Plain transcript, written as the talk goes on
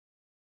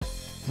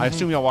I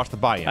assume y'all watched the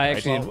buy-in, I right?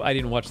 actually I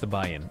didn't watch the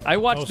buy-in. I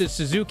watched the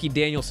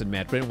Suzuki-Danielson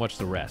match, but I didn't watch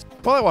the rest.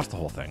 Well, I watched the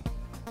whole thing.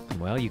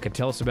 Well, you can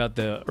tell us about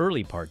the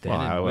early part then,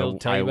 Well, and we'll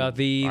tell you about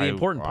the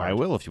important part. I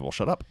will if you will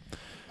shut up.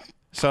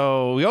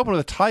 So we open with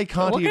a Ty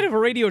Conti. What kind of a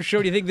radio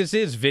show do you think this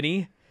is,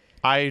 Vinny?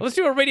 Let's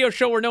do a radio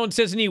show where no one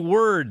says any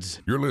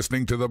words. You're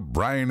listening to the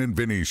Bryan and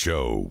Vinny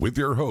Show with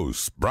your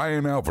hosts,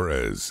 Brian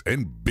Alvarez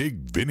and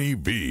Big Vinny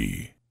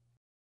V.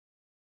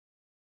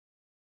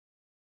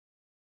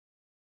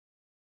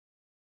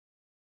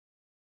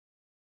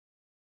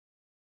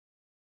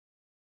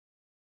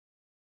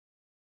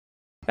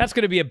 That's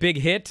going to be a big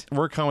hit.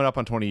 We're coming up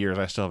on 20 years.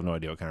 I still have no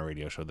idea what kind of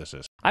radio show this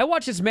is. I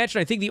watched this match,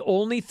 and I think the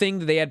only thing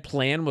that they had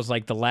planned was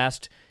like the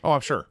last I'm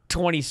sure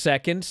 20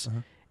 seconds.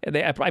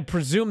 I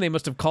presume they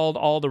must have called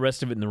all the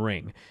rest of it in the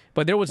ring.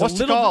 But there was What's a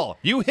little the call?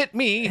 You hit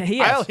me,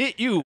 Yes. I'll hit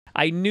you.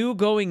 I knew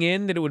going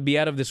in that it would be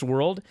out of this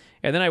world,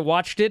 and then I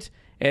watched it,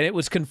 and it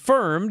was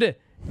confirmed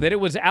that it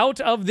was out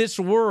of this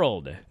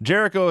world.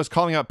 Jericho is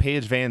calling out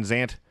Paige Van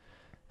Zant,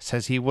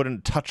 says he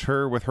wouldn't touch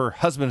her with her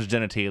husband's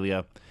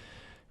genitalia.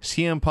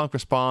 CM Punk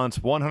responds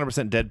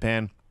 100%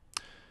 deadpan.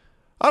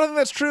 I don't think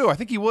that's true. I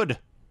think he would.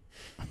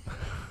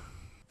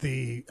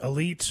 The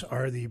Elite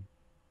are the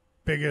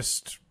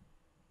biggest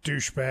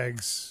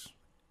douchebags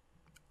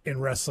in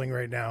wrestling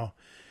right now,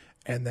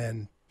 and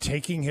then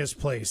taking his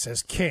place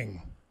as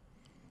king,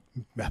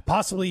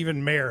 possibly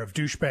even mayor of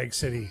Douchebag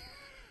City,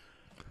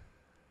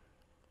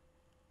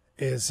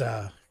 is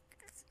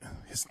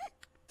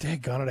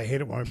daggone it, I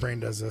hate it when my brain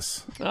does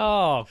this.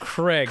 Oh,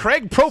 Craig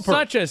Proper.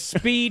 Such a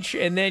speech,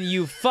 and then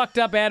you fucked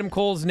up Adam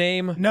Cole's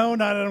name. No,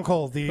 not Adam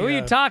Cole. Who are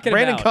you talking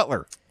Brandon about?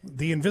 Cutler.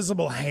 The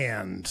Invisible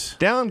Hand.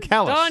 Don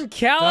Callis. Don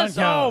Callis?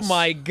 Don Callis. Oh,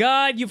 my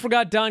God. You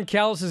forgot Don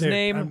Callis'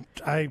 name?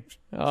 I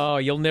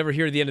you'll never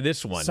hear the end of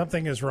this one.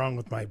 Something is wrong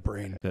with my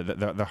brain.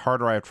 The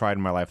harder I have tried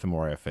in my life, the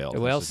more I have failed.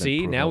 Well, This has been see,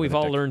 proven now over we've the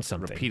all learned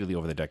something. repeatedly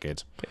over the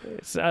decades.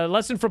 It's a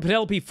lesson from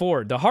Penelope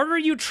Ford. The harder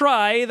you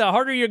try, the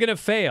harder you're going to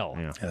fail.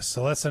 Yeah. Yes,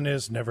 the lesson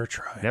is never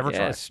try. Never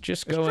try. Yes,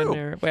 just go in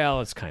there.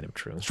 Well, it's kind of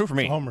true. It's true for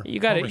me. Homer. You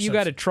got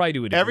to try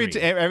to a degree.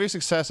 Every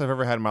success I've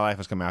ever had in my life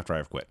has come after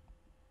I've quit.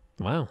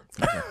 Wow.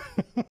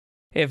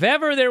 If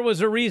ever there was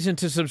a reason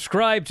to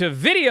subscribe to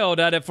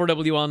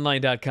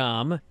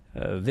video.f4wonline.com,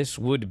 this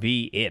would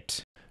be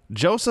it.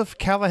 Joseph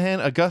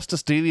Callahan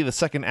Augustus Daly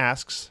II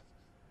asks,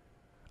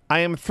 I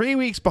am 3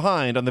 weeks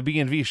behind on the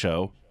B&V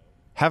show.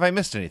 Have I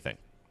missed anything?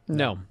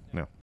 No.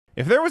 No.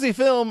 If there was a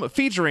film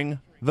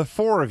featuring the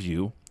four of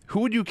you, who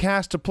would you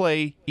cast to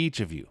play each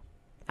of you?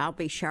 I'll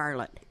be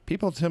Charlotte.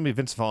 People tell me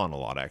Vince Vaughn a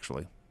lot,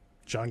 actually.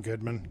 John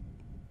Goodman.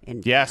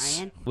 And Yes.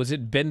 Bryan. Was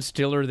it Ben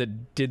Stiller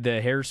that did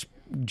the hair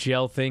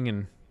gel thing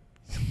and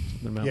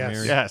something about Yes.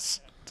 Mary?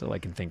 Yes. That's all I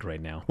can think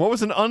right now. What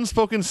was an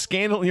unspoken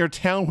scandal in your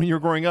town when you were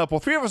growing up? Well,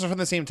 three of us are from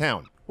the same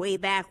town. Way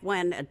back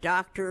when a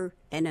doctor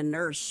and a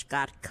nurse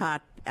got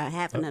caught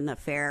having an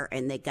affair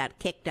and they got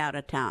kicked out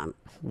of town.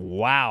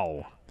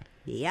 Wow.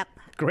 Yep.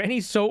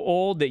 Granny's so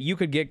old that you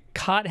could get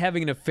caught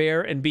having an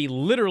affair and be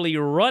literally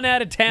run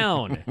out of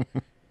town.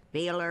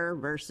 Baylor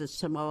versus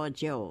Samoa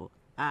Joe.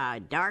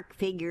 Dark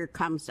figure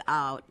comes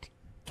out.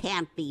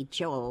 Can't be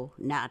Joe,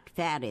 not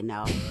fat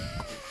enough.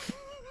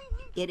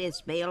 It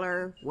is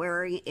Baylor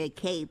wearing a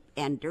cape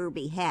and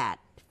derby hat,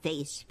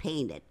 face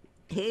painted.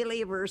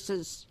 Haley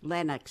versus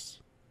Lennox.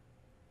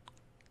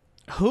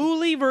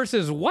 Hooley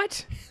versus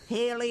what?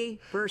 Haley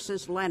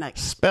versus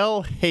Lennox.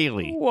 Spell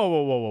Haley. Whoa,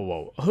 whoa, whoa, whoa,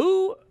 whoa.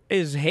 Who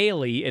is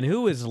Haley and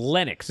who is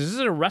Lennox? Is this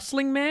a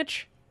wrestling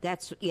match?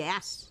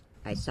 Yes.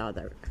 I saw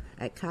the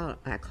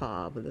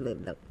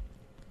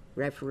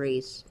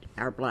referees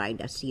are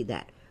blind. I see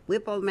that.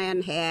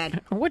 Whippleman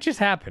had. What just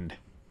happened?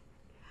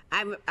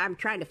 I'm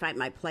trying to find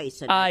my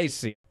place. I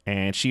see.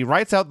 And she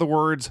writes out the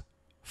words,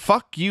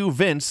 fuck you,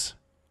 Vince,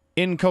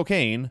 in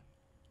cocaine,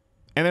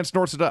 and then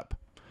snorts it up.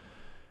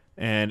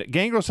 And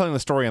Gangrel's telling the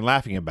story and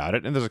laughing about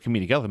it, and there's a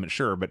comedic element,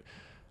 sure, but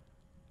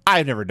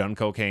I've never done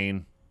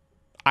cocaine.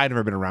 I've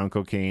never been around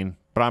cocaine.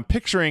 But I'm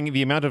picturing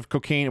the amount of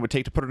cocaine it would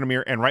take to put it in a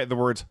mirror and write the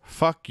words,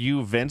 fuck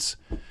you, Vince.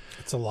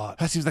 It's a lot.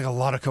 That seems like a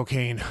lot of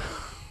cocaine.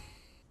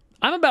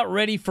 I'm about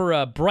ready for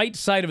a Bright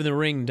Side of the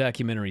Ring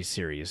documentary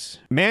series.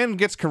 Man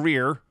gets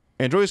career,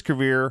 enjoys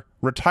career,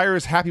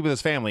 retires happy with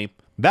his family.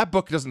 That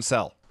book doesn't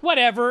sell.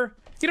 Whatever.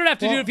 You don't have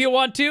to do it if you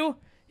want to.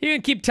 You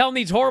can keep telling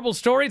these horrible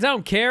stories. I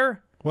don't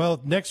care.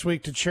 Well, next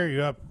week to cheer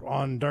you up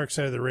on Dark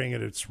Side of the Ring,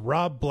 and it's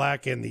Rob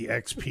Black and the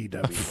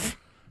XPW.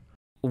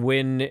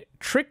 When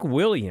Trick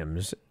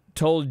Williams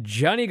told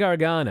Johnny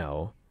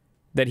Gargano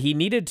that he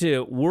needed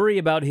to worry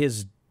about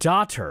his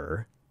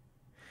daughter,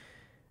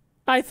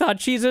 I thought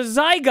she's a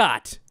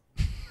zygote.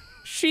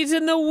 She's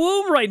in the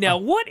womb right now.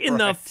 What in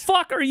the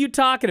fuck are you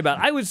talking about?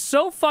 I was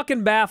so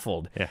fucking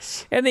baffled.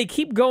 Yes. And they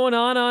keep going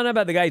on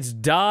about the guy's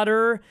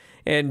daughter,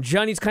 and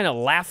Johnny's kind of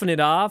laughing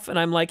it off, and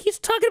I'm like, he's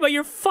talking about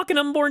your fucking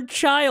unborn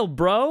child,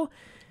 bro.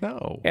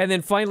 No. And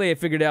then finally I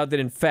figured out that,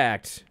 in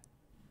fact,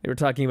 they were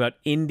talking about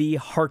Indy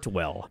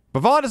Hartwell. But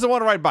Vaughn doesn't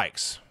want to ride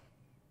bikes.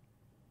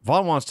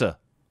 Vaughn wants to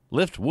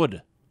lift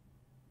wood.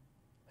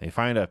 They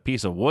find a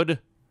piece of wood,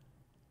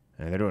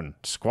 And they're doing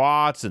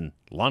squats and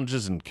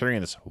lunges and carrying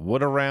this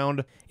wood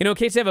around. You know, in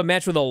case they have a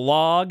match with a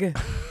log,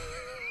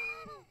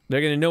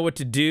 they're going to know what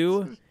to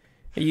do.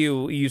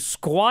 You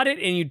squat it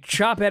and you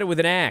chop at it with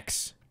an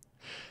axe.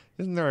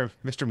 Isn't there a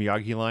Mr.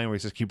 Miyagi line where he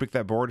says, "Can you break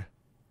that board?"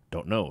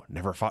 Don't know.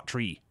 Never fought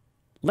tree.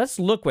 Let's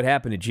look what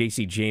happened to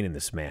J.C. Jane in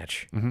this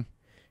match. Mm-hmm.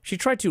 She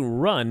tried to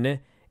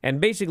run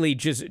and basically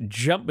just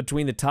jump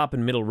between the top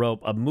and middle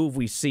rope, a move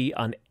we see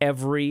on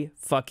every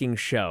fucking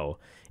show,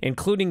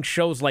 including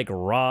shows like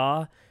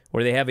Raw,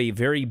 where they have a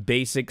very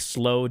basic,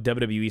 slow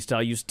WWE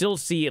style. You still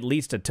see at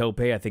least a tope,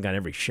 I think, on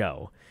every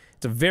show.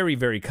 It's a very,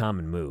 very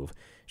common move.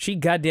 She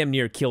goddamn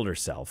near killed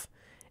herself.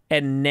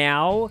 And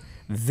now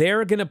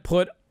they're going to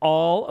put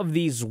all of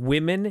these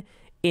women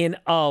in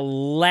a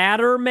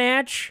ladder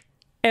match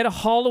at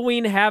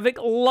Halloween Havoc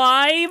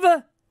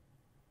live?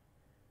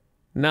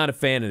 Not a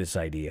fan of this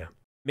idea.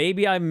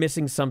 Maybe I'm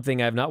missing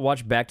something. I have not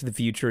watched Back to the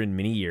Future in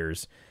many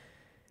years.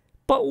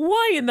 But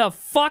why in the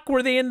fuck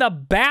were they in the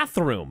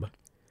bathroom?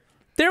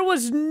 There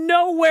was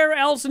nowhere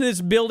else in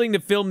this building to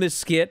film this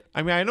skit.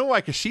 I mean, I know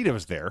why Kushida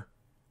was there.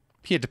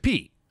 He had to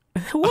pee.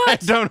 What?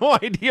 I have no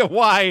idea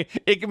why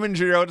Ikemen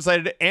Jiro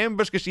decided to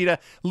ambush Kushida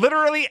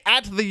literally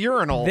at the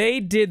urinal. They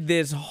did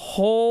this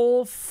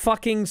whole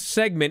fucking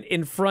segment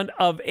in front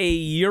of a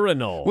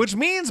urinal. Which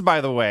means,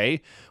 by the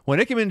way, when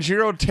Ikemen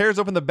Jiro tears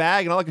open the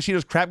bag and all of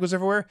Kushida's crap goes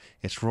everywhere,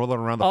 it's rolling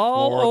around the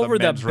all floor over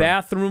of the the men's room.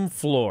 bathroom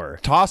floor.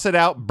 Toss it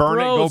out, burn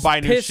it, go buy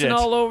new pissing shit.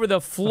 all over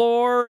the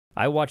floor.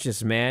 I watched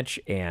this match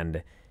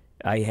and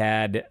I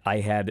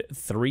had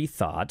three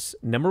thoughts.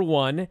 Number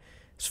one,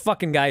 this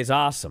fucking guy is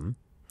awesome.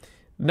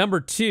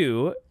 Number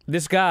two,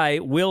 this guy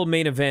will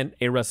main event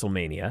a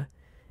WrestleMania.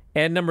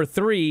 And number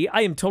three, I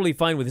am totally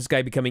fine with this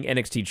guy becoming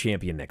NXT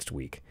champion next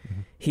week.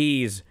 Mm-hmm.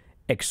 He's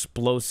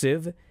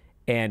explosive,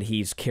 and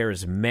he's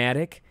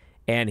charismatic,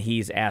 and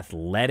he's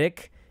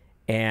athletic,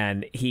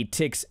 and he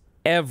ticks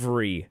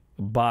every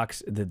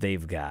box that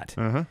they've got.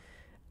 Uh-huh.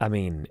 I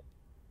mean,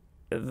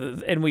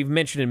 and we've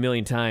mentioned it a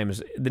million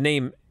times, the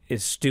name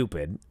is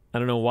stupid. I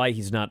don't know why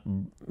he's not,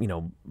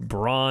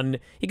 Bron.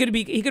 He could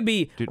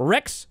be Dude,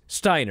 Rex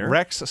Steiner.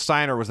 Rex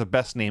Steiner was the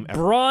best name ever.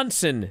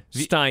 Bronson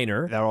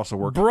Steiner. That also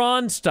worked.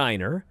 Braun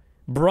Steiner.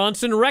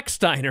 Bronson Rex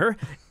Steiner.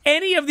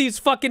 Any of these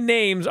fucking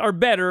names are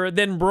better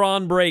than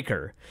Braun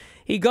Breaker.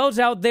 He goes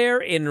out there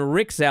in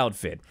Rick's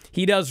outfit.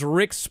 He does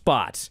Rick's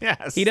spots.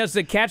 Yes. He does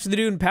the catch the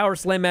dude and power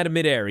slam out of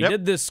midair. He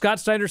did the Scott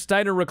Steiner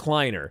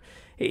recliner.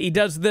 He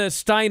does the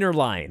Steiner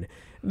line.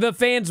 The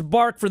fans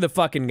bark for the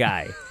fucking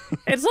guy.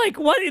 It's like,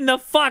 what in the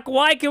fuck?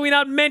 Why can we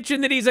not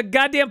mention that he's a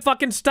goddamn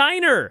fucking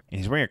Steiner? And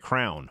he's wearing a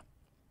crown.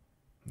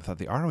 I thought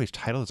the ROH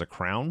title is a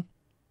crown.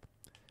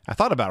 I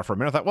thought about it for a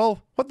minute. I thought,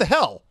 well, what the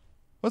hell?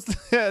 What's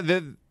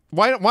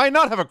why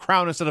not have a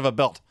crown instead of a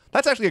belt?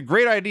 That's actually a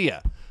great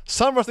idea.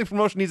 Some wrestling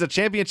promotion needs a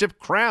championship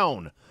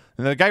crown.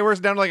 And the guy wears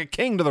it down like a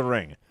king to the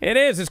ring. It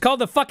is. It's called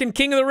the fucking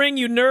King of the Ring,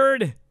 you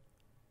nerd.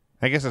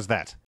 I guess it's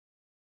that.